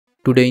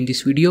Today in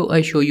this video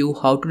I show you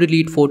how to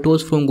delete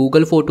photos from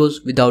Google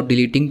Photos without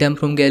deleting them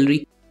from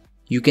gallery.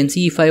 You can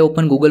see if I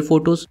open Google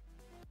Photos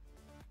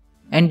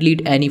and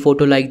delete any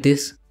photo like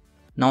this.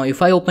 Now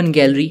if I open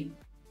gallery,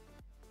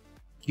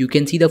 you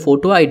can see the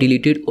photo I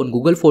deleted on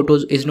Google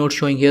Photos is not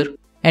showing here.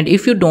 And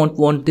if you don't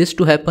want this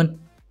to happen,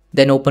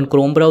 then open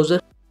Chrome browser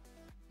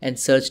and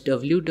search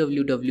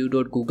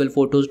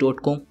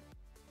www.googlephotos.com.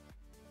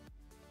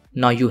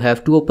 Now you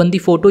have to open the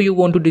photo you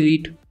want to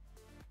delete.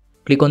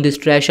 Click on this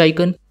trash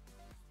icon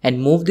and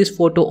move this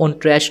photo on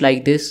trash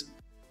like this.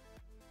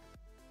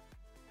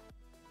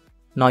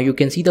 Now you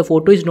can see the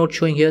photo is not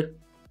showing here.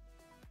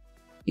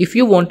 If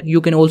you want,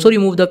 you can also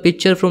remove the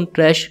picture from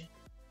trash.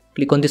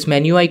 Click on this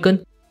menu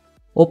icon,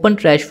 open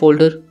trash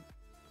folder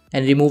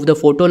and remove the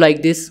photo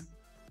like this.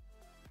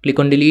 Click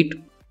on delete.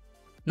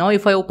 Now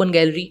if I open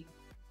gallery,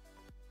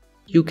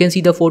 you can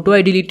see the photo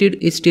I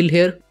deleted is still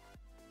here.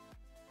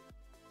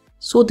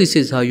 So this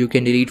is how you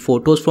can delete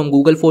photos from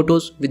Google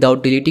Photos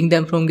without deleting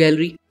them from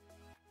gallery.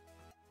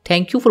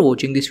 Thank you for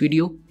watching this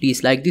video.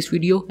 Please like this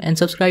video and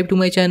subscribe to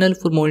my channel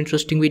for more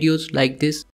interesting videos like this.